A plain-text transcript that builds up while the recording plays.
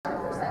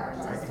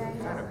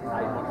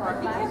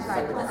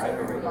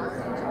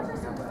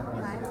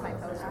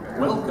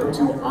Welcome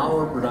to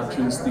Our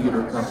Productions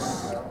Theater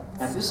Company.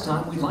 At this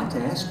time, we'd like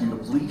to ask you to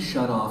please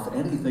shut off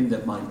anything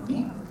that might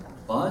beep,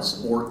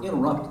 buzz, or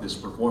interrupt this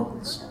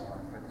performance.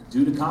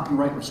 Due to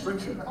copyright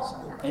restrictions,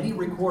 any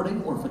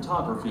recording or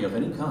photography of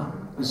any kind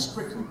is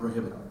strictly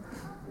prohibited.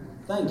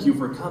 Thank you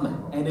for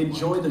coming and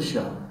enjoy the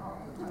show.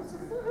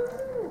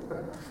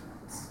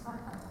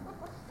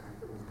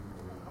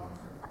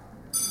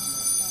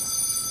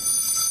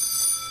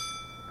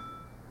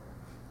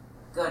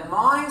 Good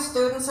morning,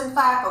 students and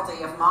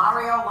faculty of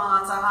Mario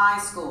Lanza High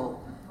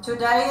School.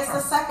 Today is the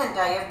second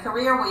day of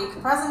Career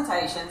Week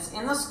presentations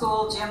in the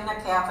school gym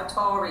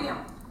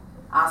cafetorium.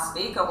 Our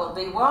speaker will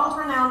be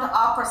world-renowned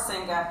opera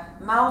singer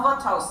Melva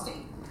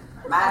Tosti.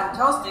 Madam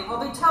Tosti will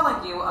be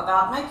telling you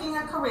about making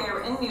a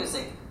career in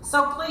music,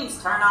 so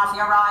please turn off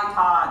your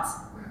iPods.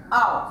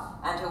 Oh,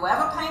 and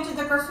whoever painted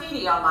the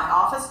graffiti on my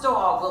office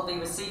door will be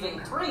receiving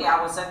 3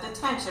 hours of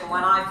detention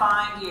when I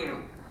find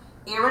you.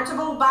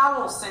 Irritable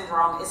bowel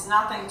syndrome is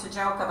nothing to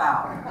joke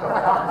about.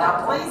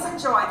 Now please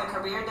enjoy the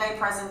Career Day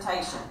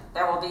presentation.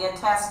 There will be a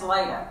test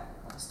later.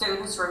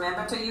 Students,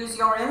 remember to use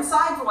your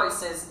inside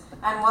voices,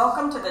 and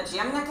welcome to the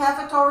Gym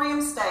Cafetorium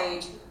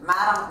stage,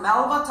 Madam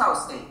Melva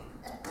Tosti.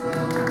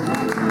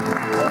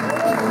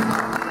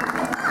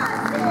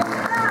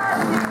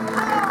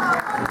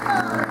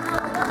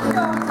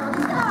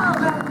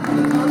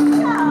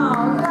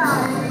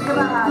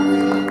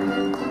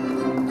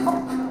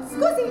 Oh,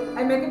 scusi,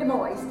 I'm making the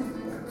moist.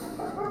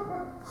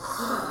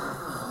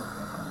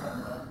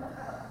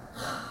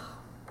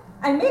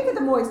 I make the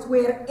moist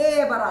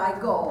wherever I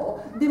go.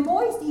 The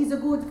moist is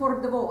good for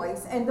the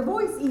voice, and the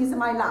voice is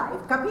my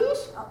life.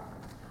 Capiche?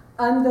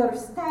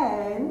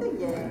 Understand?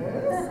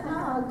 Yes.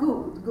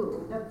 Good.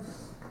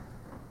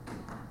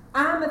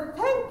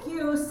 Thank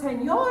you,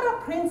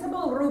 Signora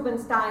Principal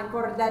Rubenstein,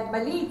 for that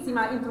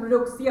bellissima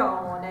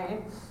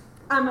introduzione.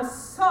 I'm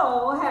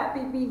so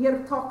happy to be here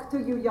to talk to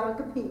you young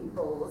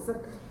peoples.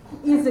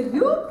 It's a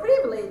huge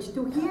privilege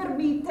to hear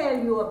me tell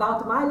you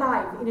about my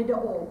life in the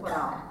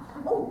opera.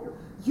 Oh,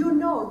 you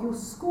know, your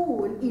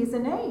school is a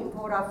name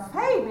for a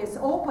famous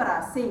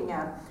opera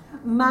singer.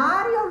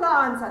 Mario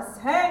Lanza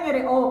sang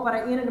the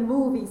opera in the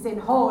movies in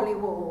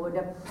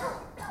Hollywood.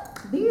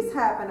 This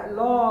happened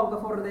long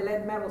before they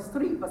let Meryl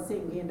Streep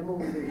sing in the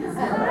movies.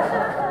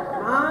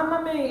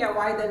 Mamma mia,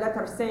 why they let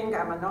her sing,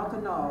 I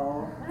not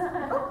know.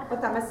 Oh,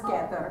 but I'm a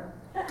scatter.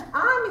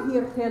 I'm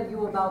here to tell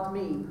you about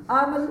me.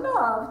 I'm a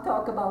love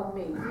talk about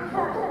me.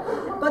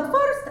 But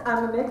first,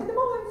 I'm making the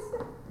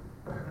moist.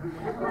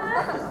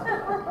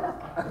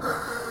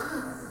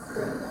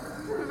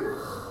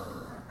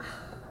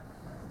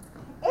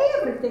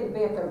 Everything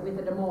better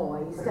with the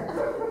moist.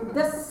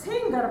 The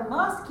singer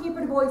must keep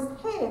her voice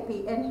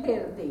happy and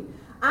healthy.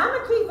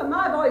 I'm keeping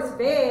my voice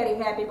very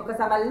happy because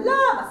I'm a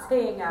love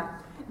singer.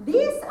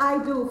 This I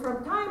do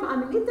from time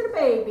I'm a little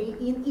baby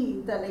in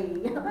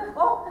Italy.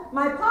 Oh,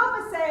 my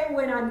papa say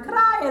when I'm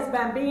cry as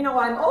bambino,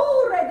 I'm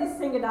already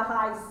singing the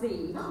high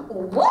C.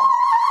 What?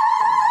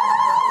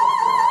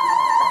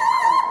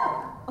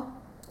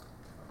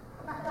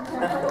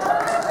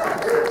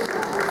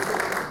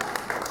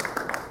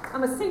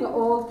 I'm a singer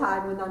all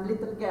time when I'm a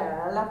little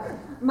girl.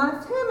 My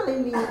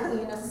family live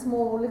in a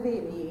small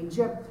village.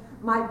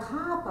 My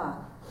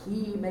papa,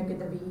 he make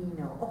the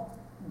vino,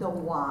 the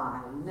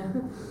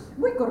wine.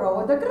 We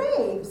grow the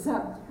grapes.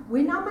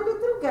 When I'm a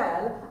little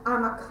girl,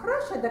 I'm a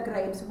crush the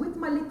grapes with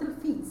my little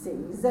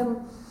feetsies.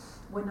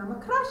 When I'm a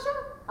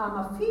crusher, I'm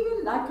a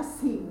feel like a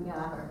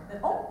singer.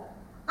 Oh,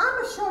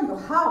 I'm a show you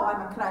how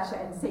I'm a crusher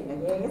and singer,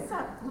 yes?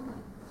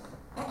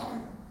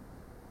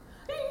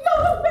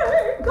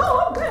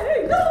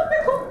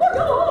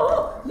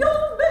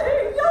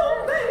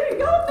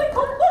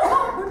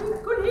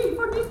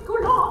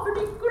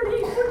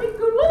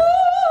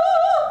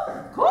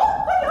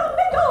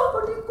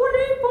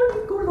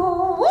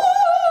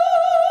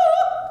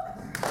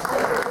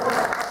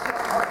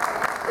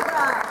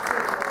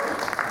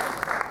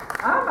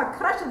 I'm a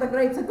crush of the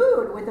grapes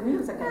good with the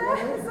music,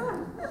 yes?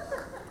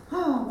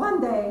 Oh, one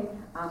day,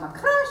 I'm a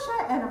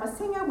crusher and I'm a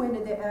singer when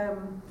the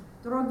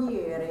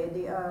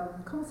droghiere,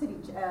 come si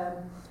dice?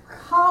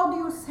 How do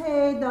you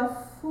say the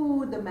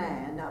food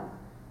man?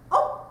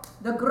 Oh,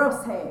 the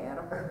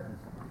grocer.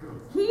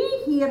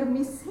 He hear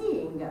me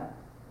sing.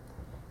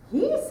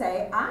 He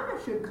say I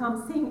should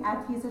come sing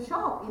at his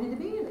shop in the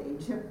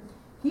village.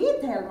 He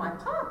tell my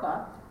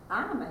papa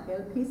I'm a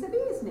help his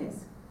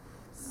business.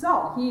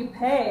 So he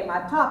pay my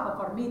papa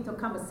for me to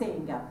come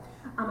sing.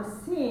 I'm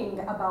sing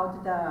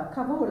about the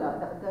cavola,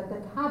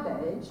 the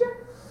cabbage.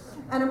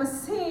 And I'm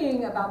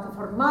sing about the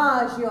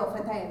formaggio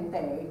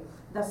fetente,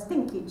 the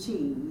stinky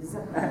cheese.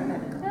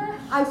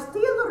 I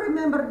still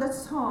remember the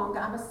song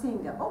I'm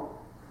sing. Oh,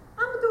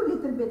 I'm do a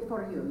little bit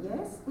for you,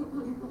 yes?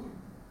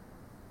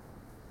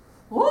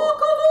 Oh,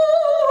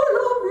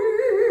 cavolo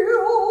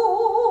mio,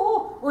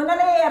 una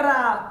lira.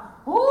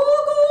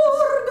 Oh,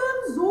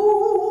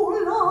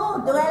 gorgonzola,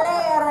 2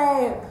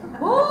 lire.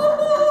 Oh,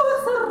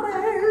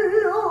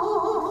 mozzarella,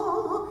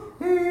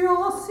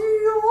 io si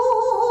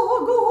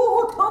ogo.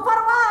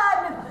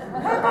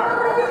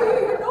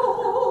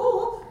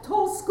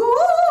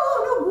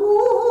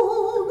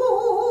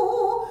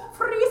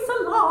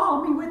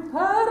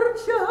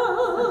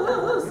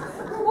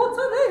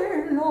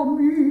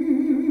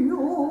 mio.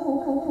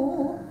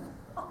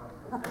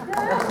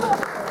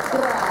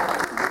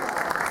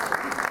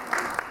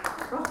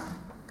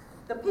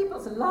 The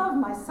peoples love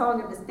my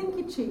song of the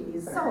stinky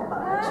cheese so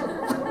much.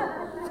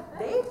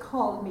 They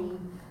call me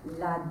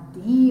La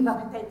Diva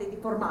Petente di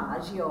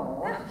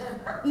Formaggio.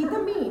 It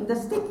means the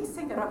stinky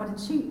singer of the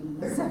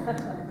cheese.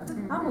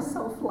 I'm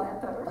so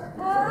flattered.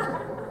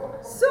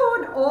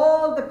 Soon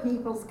all the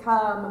peoples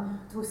come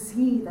to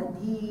see the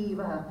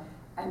diva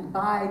and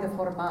buy the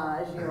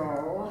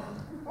formaggio.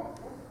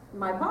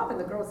 My papa and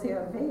the girls here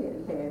are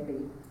very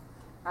happy.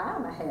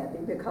 I'm happy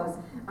because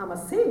I'm a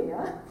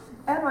singer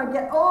and I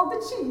get all the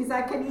cheese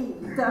I can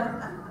eat.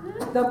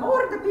 The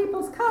more the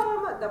peoples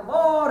come, the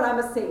more I'm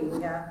a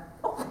singer.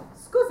 Oh,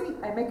 scusi,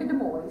 I make it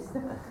moist.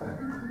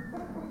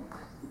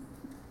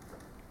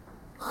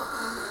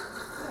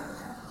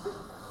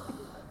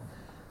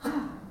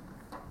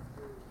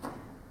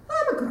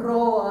 I'm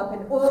grow up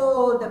and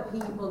all the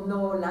people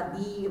know La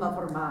Diva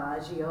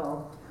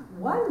Formaggio.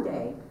 One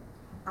day,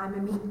 I'm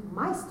a meet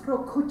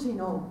Maestro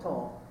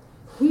Cucinotto.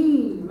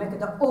 He make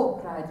the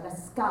opera at La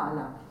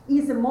Scala.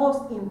 Is the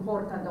most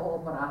important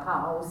opera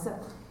house.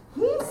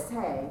 He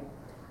say,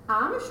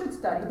 I should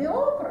study the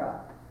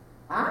opera.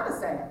 I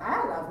say,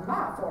 I love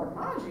my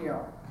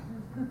formaggio.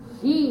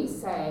 He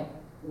say,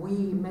 we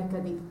make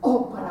the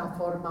opera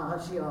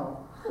formaggio.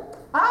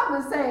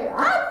 I say,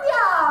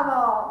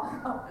 andiamo!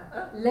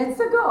 Let's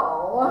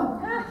go.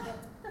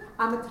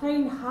 I'm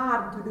trained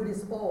hard to do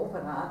this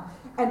opera,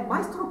 and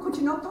Maestro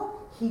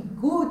Cucinotto, he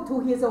good to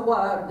his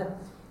word.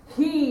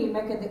 He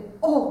make the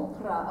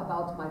opera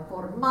about my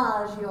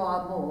formaggio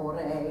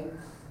amore.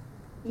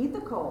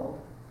 It called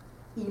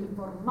Il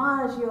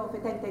formaggio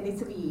fetente di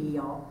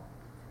Seville,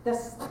 the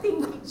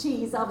stinky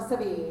cheese of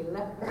Seville.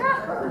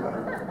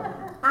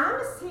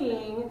 I'm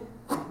seeing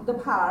the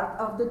part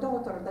of the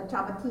daughter of the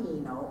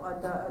Ciabattino,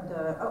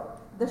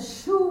 the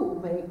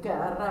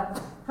shoemaker.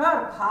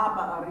 Her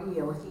papa a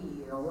real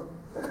heel.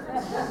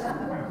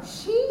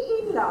 She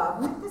in love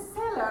with the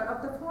seller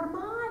of the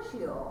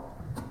formaggio.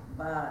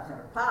 But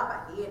her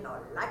papa, he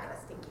don't like the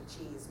stinky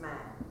cheese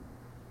man.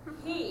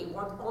 He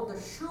want all the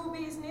shoe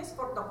business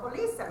for the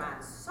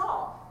policeman,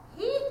 so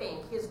he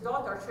think his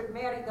daughter should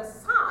marry the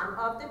son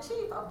of the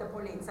chief of the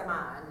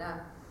policeman.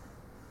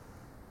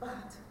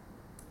 But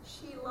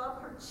she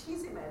love her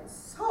cheesy man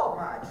so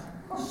much,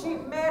 she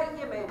marry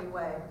him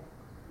anyway.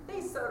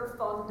 They serve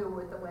fondue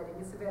at the wedding,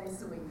 it's very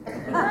sweet.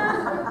 Then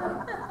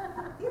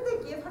they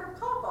give her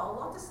papa a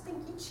lot of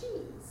stinky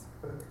cheese.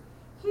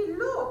 He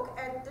look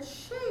at the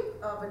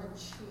shape of the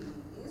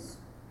cheese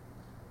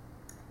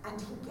and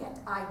he get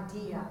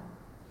idea.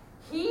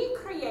 He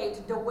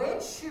create the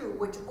wedge shoe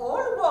which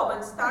all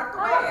women start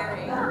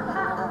wearing.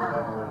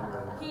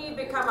 He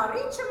become a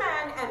rich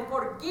man and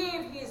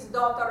forgive his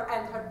daughter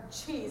and her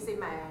cheesy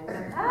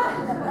man.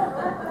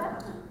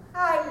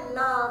 I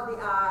love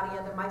the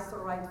aria the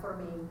maestro write for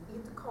me.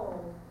 It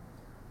called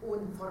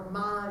Un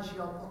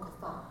formaggio poco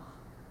fa.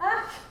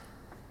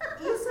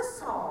 It's a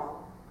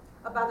song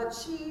about a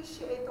cheese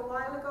she ate a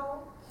while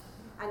ago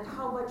and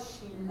how much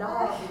she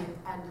loved it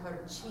and her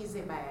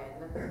cheesy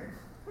man.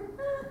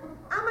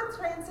 I'm going to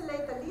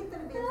translate a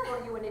little bit for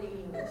you in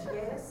English,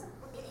 yes?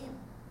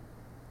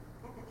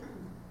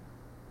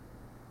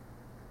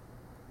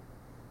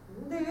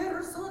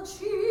 There's a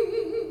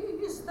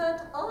cheese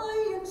that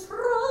I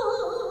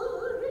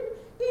enshrine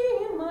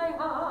in my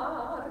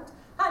heart,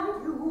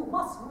 and you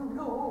must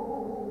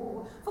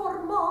know,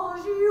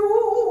 formaggio,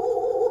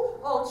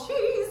 all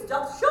cheese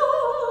doth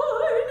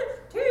shine,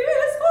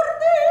 'tis for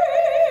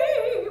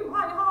thee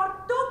my heart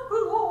doth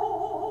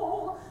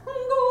glow,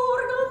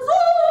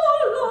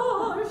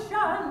 Gorgonzola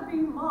shall be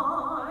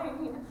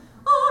mine,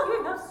 I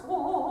have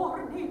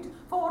sworn it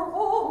for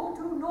all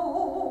to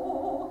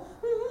know,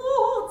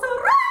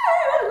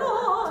 mozzarella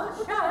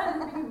shall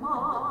be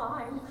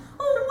mine,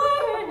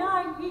 when I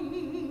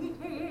eat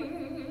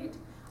it,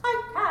 I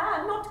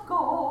cannot go.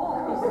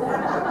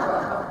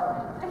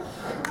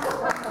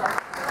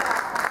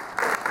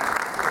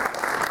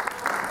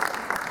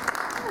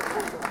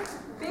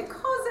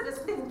 Because of the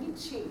stinky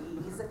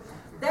cheese,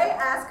 they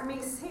ask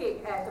me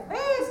sing at the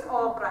best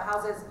opera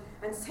houses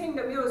and sing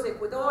the music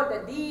with all the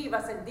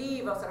divas and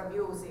divas of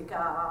music.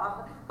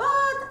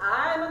 But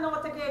I'm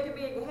not a get a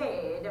big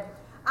head.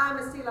 I'm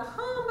still a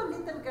humble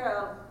little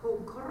girl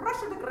who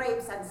crushes the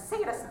grapes and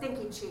sing the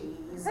stinky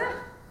cheese.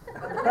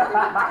 But let me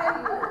tell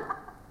you,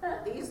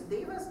 these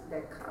divas,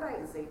 they're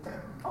crazy.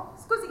 Oh,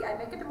 scusi, I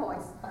make it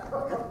moist.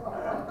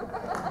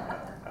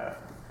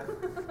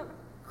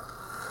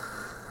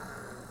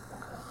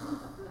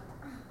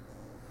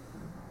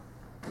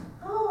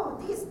 Oh,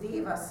 these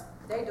divas,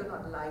 they do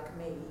not like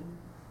me.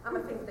 I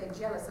think they're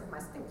jealous of my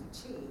stinky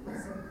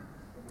cheese.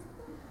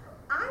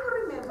 I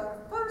remember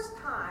first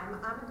time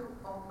I'm doing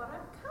opera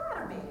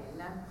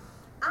Carmen.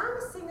 I'm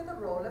singing the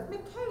role of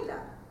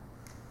Michaela.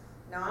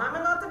 Now, I'm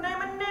not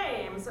naming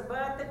names,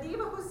 but the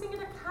diva who's singing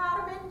the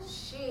Carmen,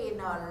 she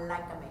not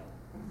like me.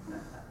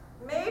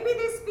 Maybe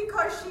this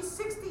because she's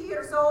 60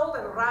 years old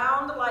and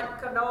round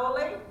like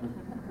cannoli.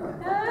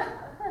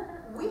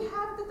 We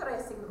have the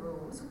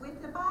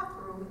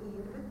bathroom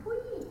in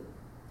between.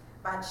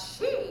 But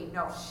she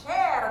no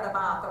share the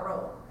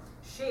bathroom.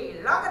 She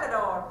lock at the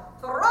door,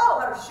 throw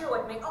her shoe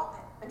at me, oh,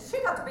 and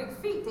she got big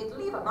feet, it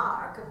leave a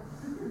mark.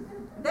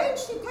 Then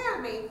she tell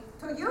me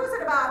to use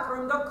the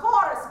bathroom the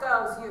chorus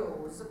girls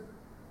use.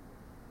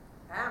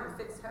 I'm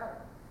fix her.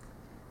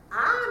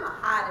 I'm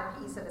hide a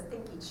piece of the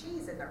stinky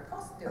cheese in her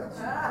costume.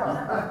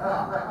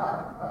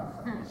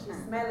 She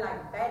smell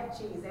like bad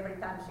cheese every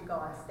time she go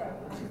on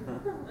stage.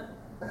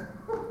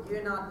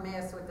 You not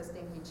mess with the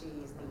stinky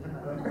cheese,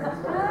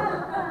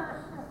 diva.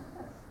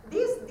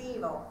 This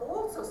diva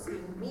also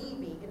sing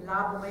Mimi in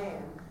La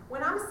Boheme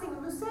when I'm singing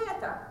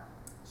Musetta.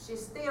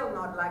 She's still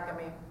not like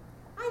me.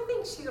 I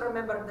think she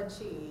remembered the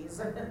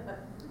cheese.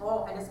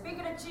 Oh, and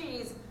speaking of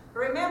cheese,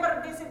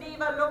 remember this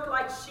diva look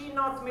like she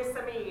not miss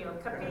a meal,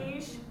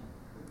 capiche?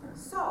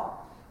 So,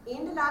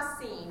 in the last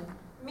scene,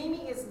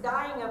 Mimi is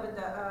dying of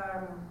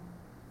the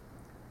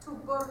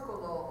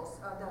tuberculosis.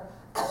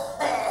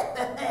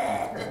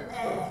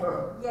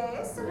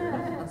 Yes?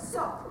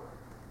 So,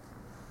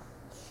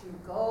 she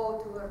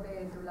go to her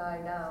bed to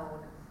lie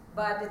down.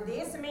 But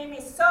this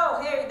Mimi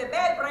so heavy the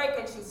bed break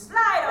and she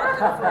slide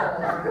onto the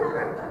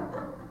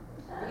floor.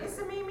 This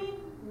Mimi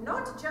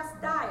not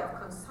just die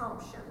of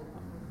consumption.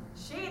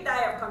 She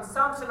die of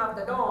consumption of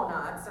the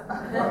donuts.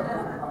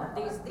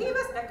 These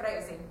divas, they're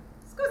crazy.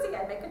 Scusi,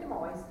 I make it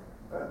moist.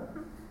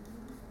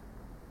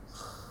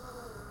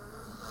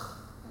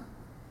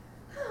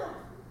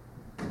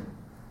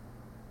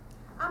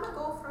 I'm gonna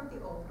go from the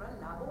opera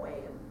La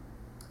Boheme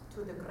to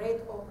the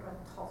great opera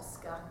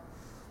Tosca.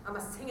 I'm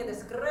gonna sing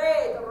this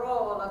great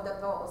role of the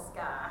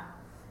Tosca.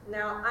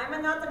 Now,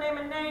 I'm not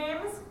naming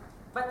names,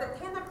 but the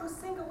tenor who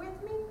sing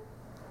with me,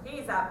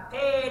 he's a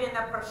pain in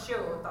the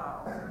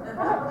prosciutto.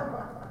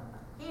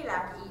 He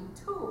like eat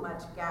too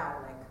much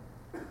garlic.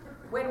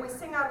 When we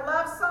sing our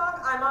love song,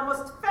 I'm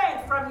almost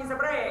faint from his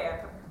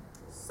breath.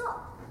 So,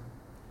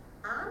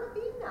 I'm gonna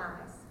be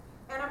nice,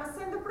 and I'm gonna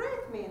send the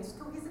breath mints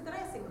to his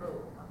dressing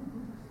room.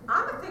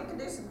 I'm gonna think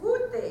this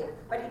good thing,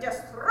 but he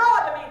just throw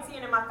the mints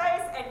in my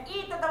face and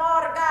eat the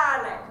more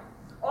garlic.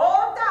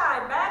 All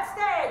time,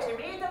 backstage,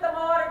 he eat the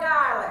more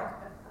garlic.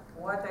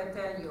 What I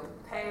tell you,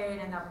 pain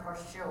in the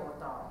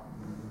prosciutto.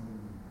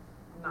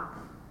 Now,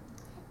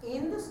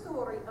 in the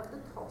story of the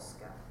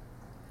Tosca,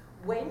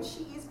 when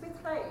she is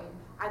betrayed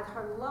and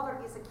her lover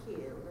is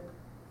killed,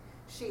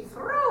 she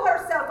threw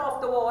herself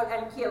off the wall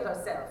and killed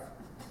herself.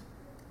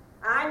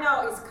 I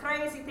know it's a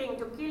crazy thing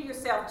to kill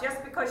yourself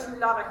just because you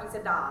love her, he's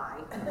a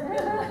die.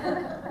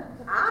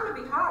 I'm gonna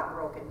be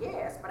heartbroken,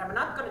 yes, but I'm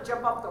not gonna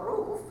jump off the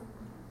roof.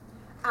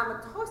 I'm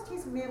gonna toast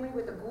his memory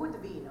with a good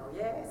vino,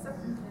 yes.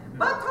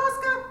 But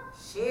Tosca,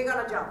 she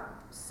gonna jump.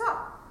 So,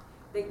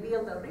 they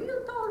build a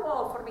real tall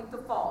wall for me to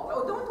fall.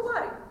 Oh, don't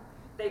worry.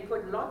 They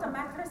put a lot of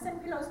mattress and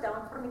pillows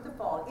down for me to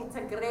fall. It's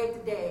a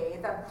great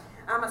day.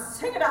 I'm a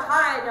sing the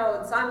high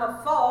notes. I'm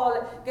a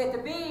fall, get the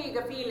big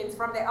feelings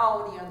from the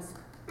audience.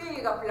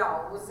 Big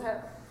applause.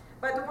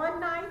 But one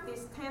night,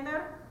 this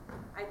tenor,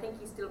 I think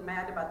he's still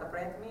mad about the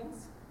breath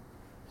mints,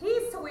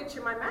 he switched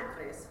my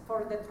mattress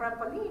for the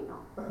trampolino.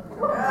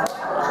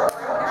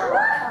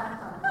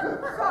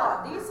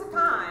 So this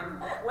time,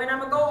 when I'm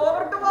gonna go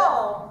over the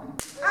wall,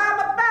 I'm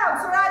a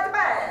bounce right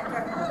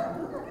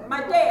back.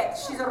 My dad,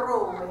 she's a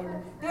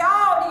ruin. The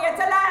audience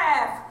a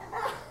laugh.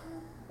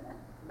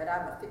 But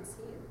I'm gonna fix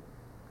him.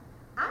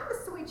 I'm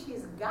gonna switch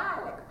his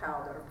garlic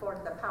powder for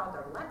the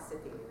powder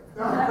laxative.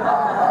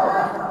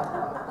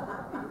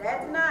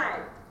 That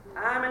night,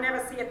 I'm gonna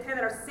never see a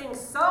tenor sing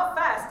so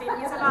fast in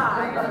his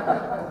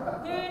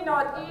life. He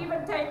not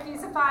even take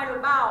his final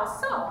bow,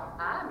 so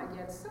I'm gonna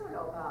get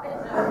solo bow.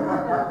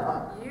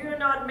 You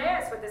not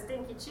mess with the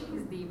stinky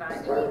cheese diva,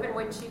 even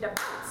when she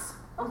departs.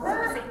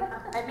 See,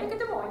 I make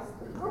it a voice.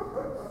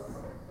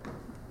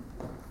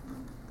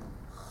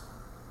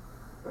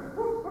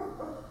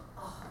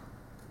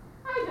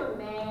 I do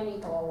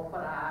many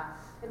opera.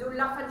 I do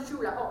La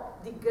Fanciulla,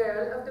 The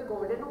Girl of the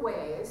Golden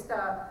West,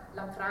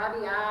 La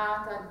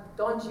Traviata,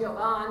 Don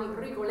Giovanni,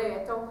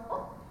 Rigoletto.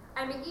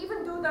 I may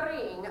even do The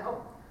Ring.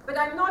 But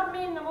I'm not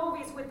in the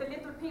movies with the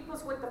little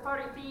peoples with the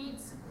furry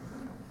feet.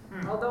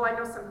 Although I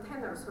know some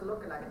tenors who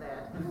look like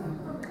that.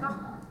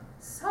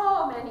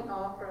 So many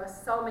operas,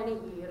 so many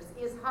years,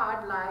 is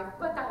hard life,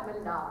 but I'm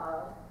in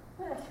love.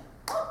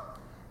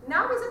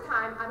 Now is the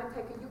time I'm going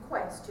to take you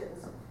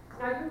questions.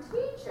 Now you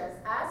teachers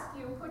ask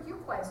you, put your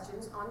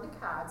questions on the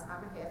cards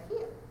I'm going to have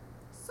here.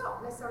 So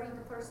let's read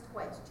the first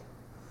question.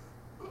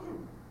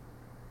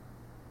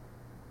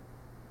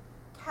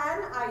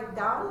 Can I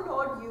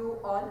download you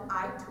on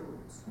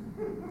iTunes?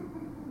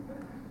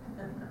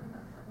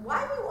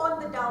 Why you on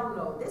the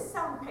download? This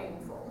sounds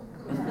painful.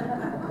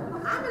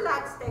 I'm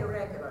like stay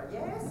regular,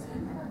 yes?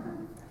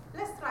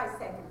 Let's try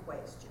second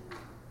question.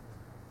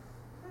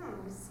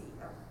 Let me see.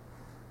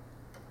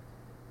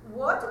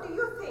 What do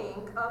you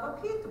think of a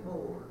pit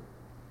bull?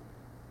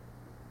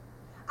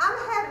 I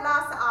have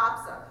lots of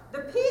options.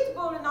 The pit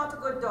bull is not a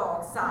good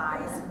dog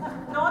size,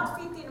 not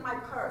fit in my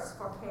purse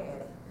for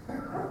carry.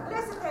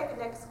 Let's take the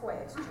next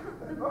question.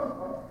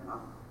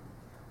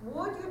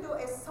 would you do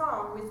a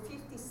song with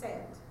 50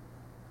 Cent?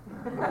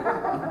 I'm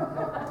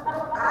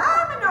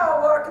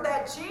no work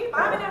that cheap.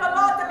 I'm in a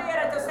lot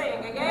later to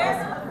sing,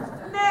 yes?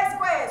 Next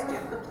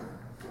question.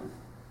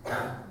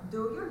 Do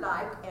you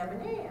like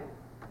Eminem?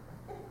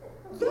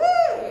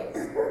 Yes!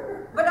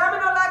 But I'm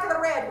not like the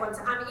red ones.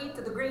 I'm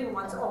into the green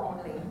ones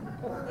only.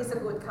 It's a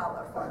good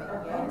color for me,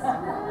 yes?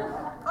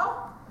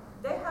 Oh,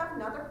 they have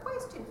another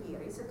question here.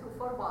 It's a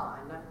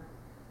 2-for-1.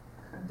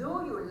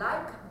 Do you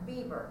like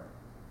beaver?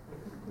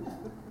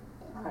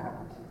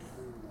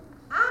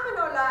 I'm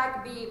not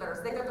like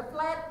beavers. They got a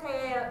flat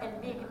tail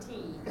and big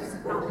teeth.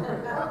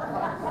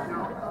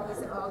 No,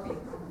 it's ugly.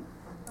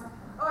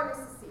 Oh, let's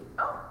see.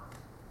 Oh,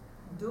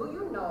 do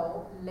you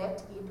know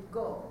Let It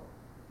Go?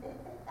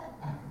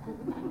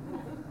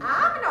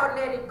 I'm not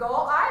Let It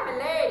Go. I'm a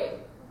lady.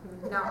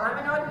 Now,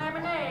 I'm not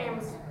naming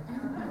names,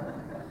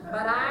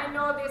 but I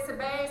know this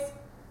bass.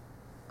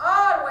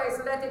 Always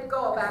let it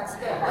go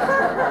backstage.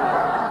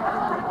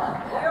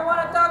 You want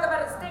to talk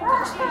about a stinky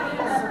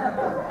cheese?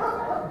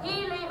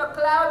 He leave a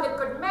cloud that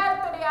could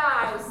melt to the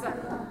ice.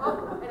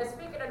 Oh, and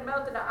speaking of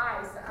melting the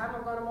ice, I'm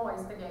going to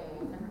moist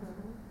again.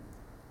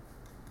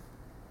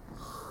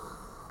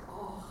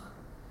 Oh,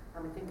 I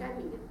think I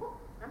need it. Oh,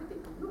 I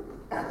think you need it.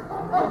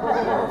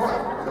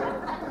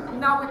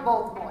 Now we're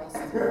both moist.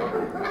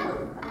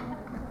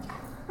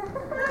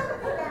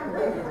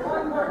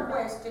 One more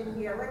question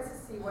here. Let's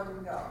see what we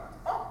got.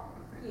 Oh,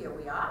 here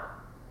we are.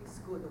 This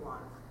good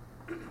one.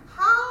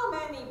 How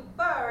many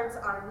birds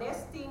are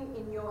nesting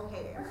in your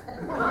hair?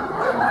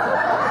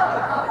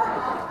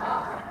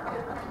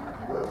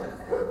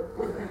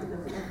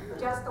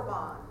 Just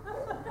one.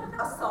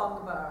 A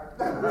songbird.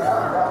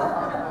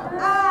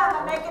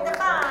 I'm making it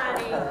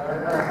funny.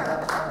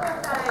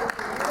 Thank you.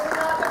 You're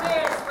not the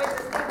mess with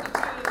the stinky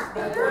cheese,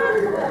 dear.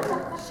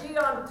 She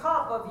on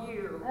top of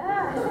you.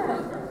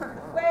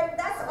 Well,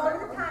 that's all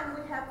the time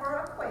we have for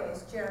our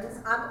questions.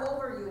 I'm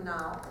over you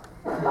now.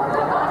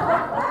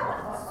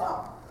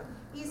 So,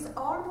 it's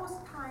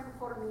almost time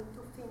for me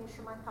to finish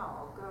my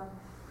talk.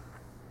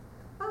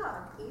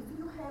 But if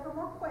you have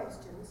more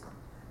questions,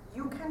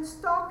 you can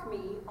stalk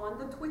me on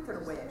the Twitter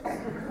web.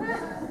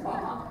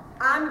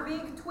 I'm a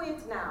big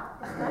tweet now.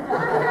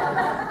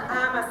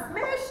 I'm a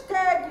smash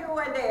tag you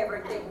and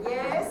everything,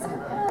 yes?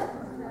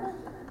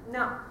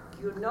 Now,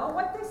 you know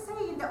what they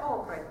say in the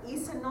opera,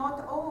 it's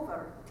not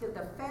over till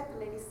the fat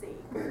lady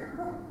sings.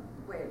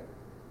 Well,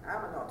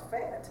 I'm not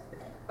fat,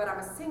 but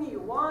I'm singing you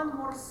one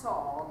more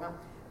song.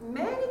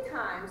 Many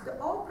times the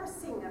opera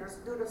singers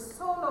do the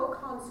solo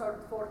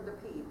concert for the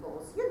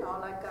peoples, you know,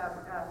 like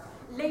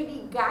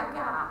Lady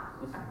Gaga.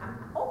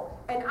 Oh,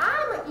 and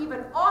I'm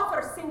even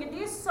offered singing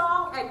this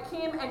song at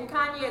Kim and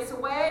Kanye's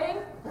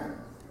wedding,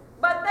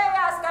 but they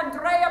ask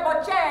Andrea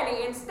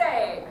Bocelli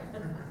instead.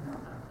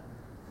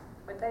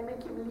 But they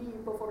make him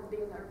leave before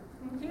dinner.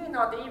 He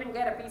not even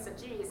get a piece of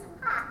cheese.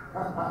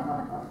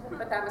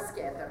 But I'm a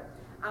scatter.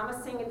 I'm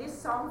singing this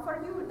song for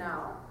you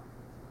now.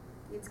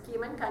 It's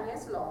Kim and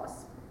Kanye's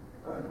Loss.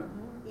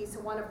 It's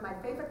one of my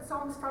favorite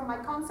songs from my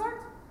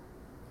concert.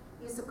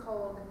 It's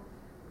called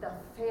The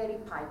Fairy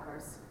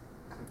Pipers.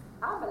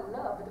 I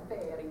love the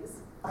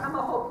fairies. I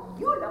hope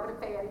you love the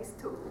fairies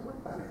too.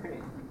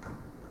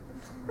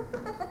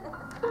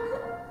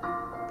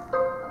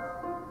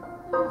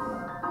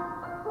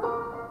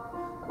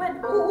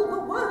 When all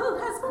the world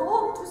has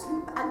gone to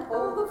sleep and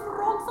all the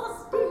frogs are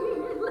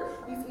still,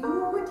 if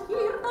you would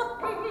hear the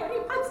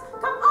fairy pipes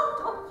come out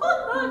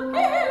upon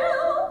the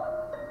hill.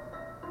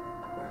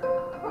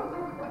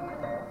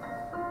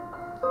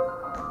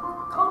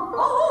 Come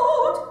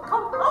out,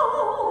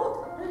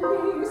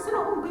 listen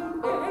on the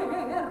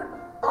air.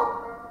 Up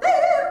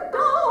there,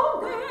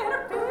 down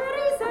there,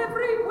 fairies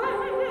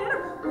everywhere.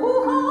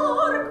 Oh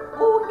hark,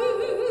 oh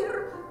hear,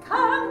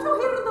 can't you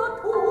hear the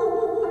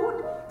tune?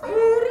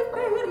 Fairy,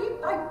 fairy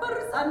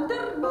pipers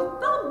underneath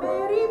the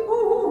merry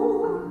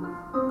moon.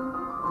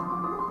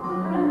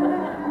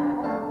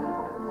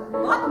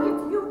 But if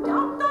you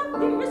doubt that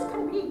this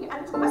can be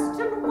and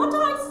question what I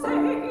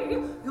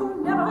say, you'll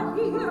never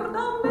hear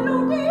the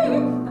melody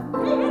the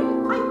fairy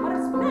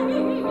pipers play.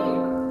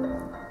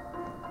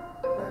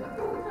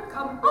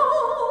 Come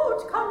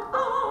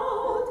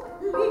out,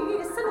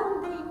 listen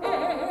on the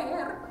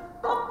air.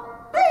 Up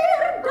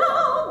there,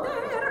 down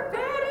there,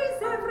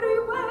 fairies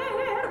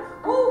everywhere.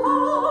 Oh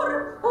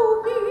hark,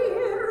 oh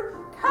hear,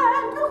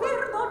 can you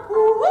hear the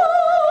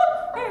tune?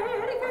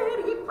 Fairy,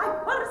 fairy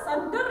pipers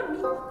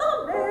underneath the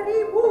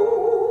merry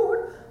moon.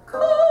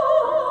 Come,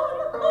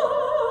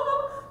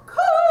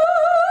 come,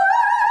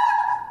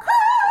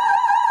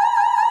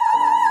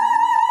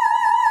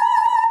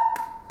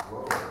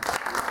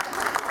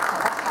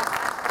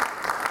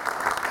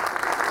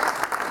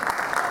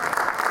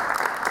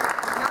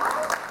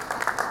 Now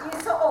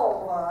it's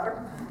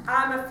over.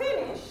 I'm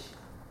finished.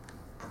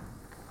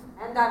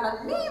 And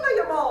I'm leave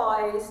you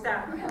boys.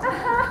 Grazie,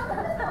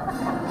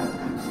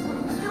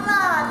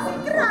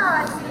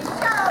 grazie.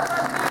 Ciao,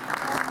 bambini.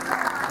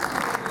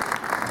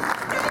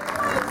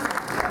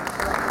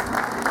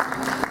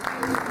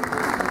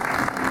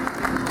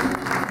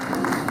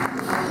 Grazie.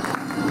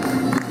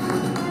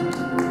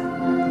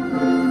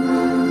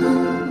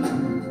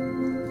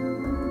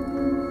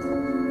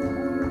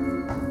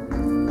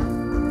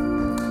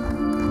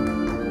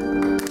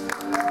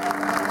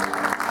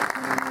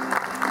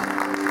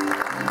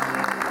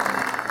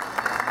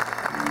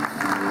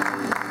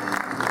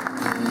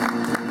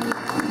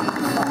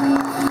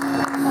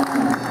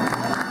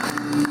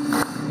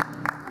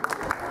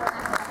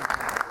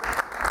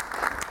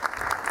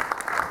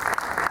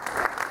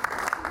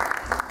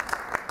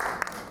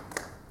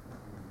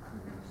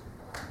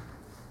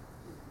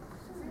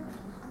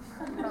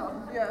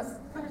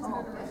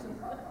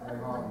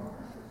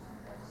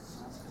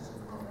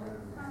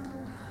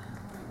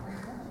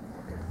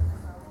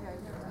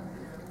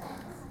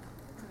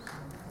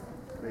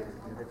 Yeah.